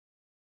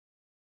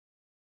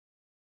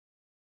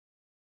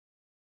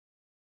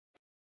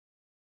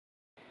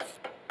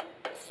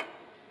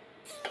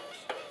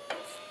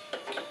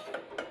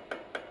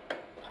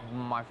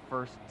my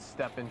first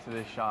step into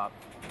this shop,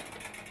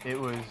 it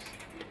was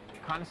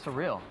kind of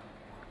surreal.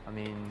 I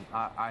mean,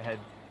 I had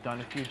done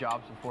a few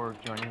jobs before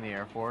joining the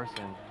Air Force,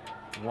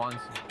 and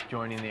once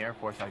joining the Air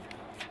Force, I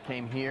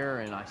came here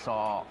and I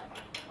saw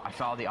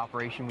the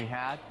operation we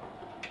had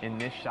in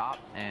this shop,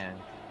 and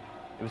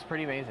it was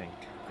pretty amazing.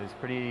 It was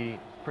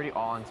pretty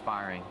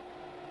awe-inspiring.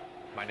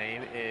 My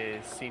name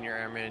is Senior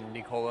Airman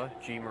Nicola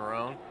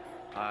Marrone.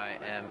 I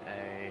am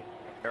a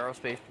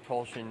aerospace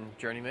propulsion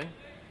journeyman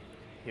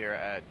here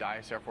at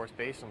Dyess Air Force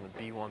Base on the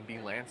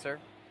B-1B Lancer.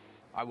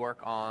 I work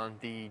on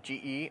the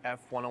GE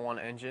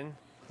F101 engine,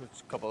 which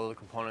a couple of the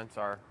components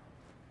are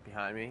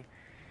behind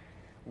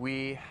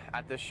me.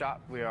 At this shop,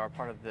 we are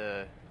part of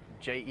the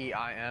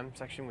JEIM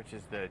section, which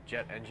is the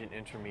Jet Engine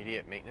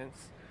Intermediate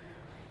Maintenance.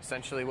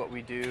 Essentially what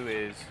we do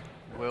is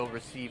we'll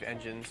receive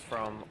engines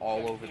from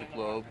all over the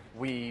globe.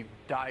 We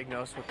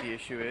diagnose what the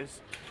issue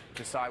is,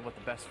 decide what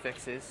the best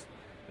fix is,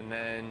 and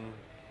then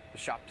the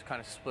shop's kind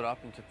of split up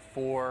into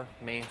 4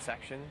 main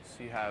sections.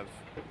 You have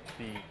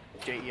the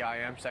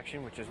JEIM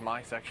section, which is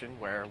my section,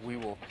 where we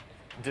will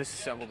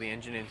disassemble the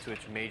engine into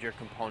its major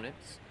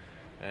components,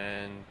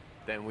 and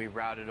then we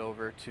route it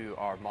over to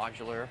our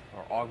modular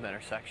or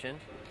augmenter section.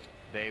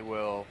 They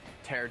will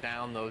tear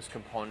down those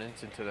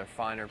components into their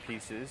finer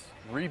pieces,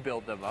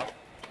 rebuild them up,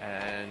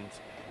 and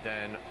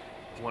then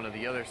one of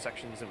the other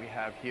sections that we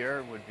have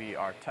here would be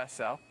our test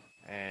cell.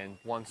 And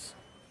once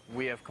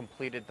we have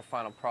completed the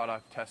final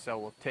product, test cell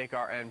will take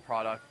our end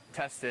product,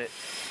 test it,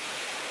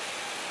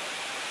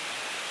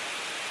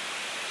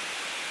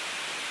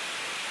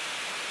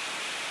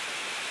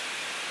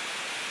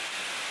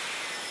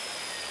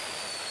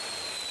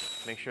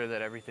 make sure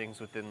that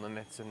everything's within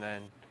limits, and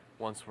then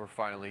once we're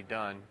finally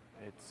done,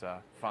 it's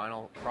a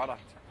final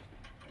product.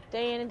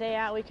 Day in and day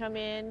out we come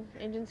in,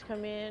 engines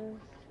come in,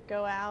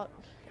 go out,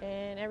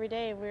 and every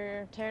day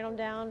we're tearing them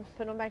down,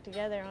 putting them back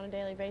together on a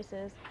daily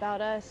basis.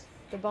 Without us,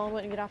 the bone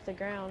wouldn't get off the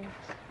ground.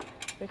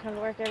 We come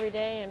to work every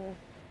day and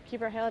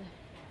keep our head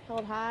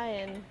held high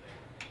and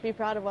be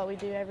proud of what we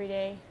do every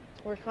day.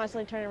 We're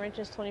constantly turning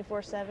wrenches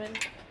 24/7.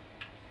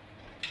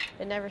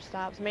 It never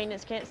stops.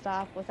 Maintenance can't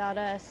stop. Without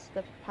us,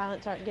 the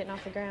pilots aren't getting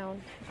off the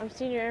ground. I'm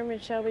Senior Airman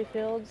Shelby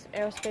Fields,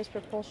 Aerospace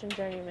Propulsion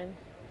Journeyman.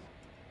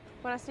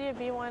 When I see a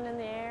B-1 in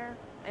the air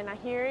and I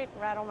hear it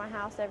rattle my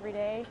house every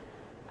day,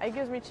 it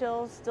gives me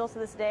chills still to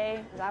this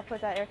day. I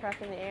put that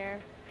aircraft in the air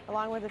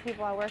along with the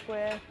people I work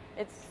with.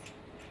 It's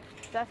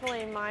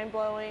definitely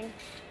mind-blowing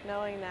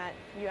knowing that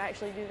you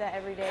actually do that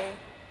every day.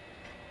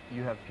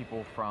 You have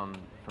people from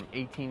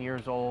 18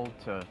 years old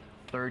to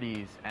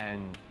 30s,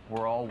 and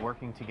we're all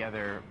working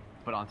together,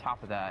 but on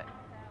top of that,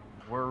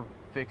 we're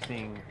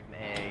fixing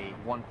a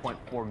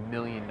 $1.4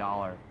 million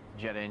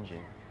jet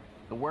engine.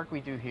 The work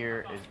we do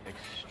here is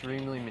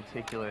extremely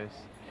meticulous,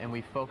 and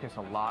we focus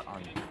a lot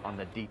on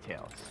the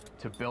details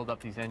to build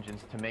up these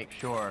engines to make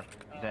sure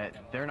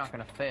that they're not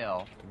going to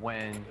fail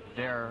when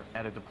they're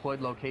at a deployed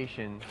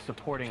location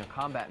supporting a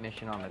combat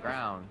mission on the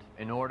ground.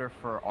 In order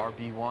for our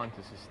B-1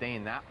 to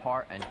sustain that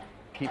part and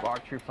keep our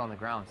troops on the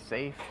ground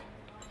safe,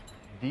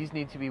 these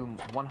need to be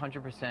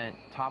 100%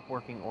 top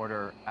working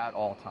order at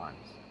all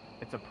times.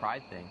 It's a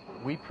pride thing.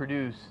 We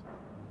produce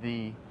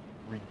the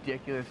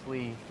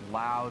ridiculously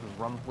loud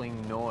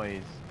rumbling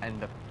noise and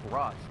the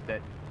thrust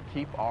that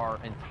keep our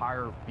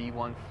entire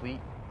B-1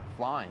 fleet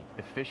flying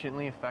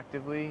efficiently,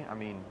 effectively. I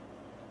mean,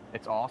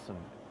 it's awesome.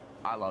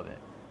 I love it.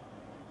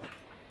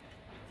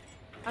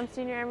 I'm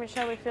Senior Airman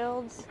Shelby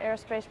Fields,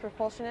 Aerospace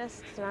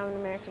Propulsionist, and I'm an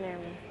American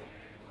Airman.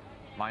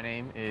 My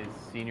name is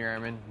Senior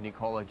Airman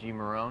Nicola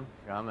Marrone.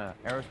 I'm an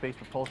Aerospace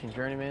Propulsion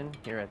Journeyman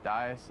here at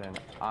Dyess, and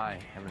I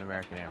am an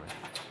American Airman.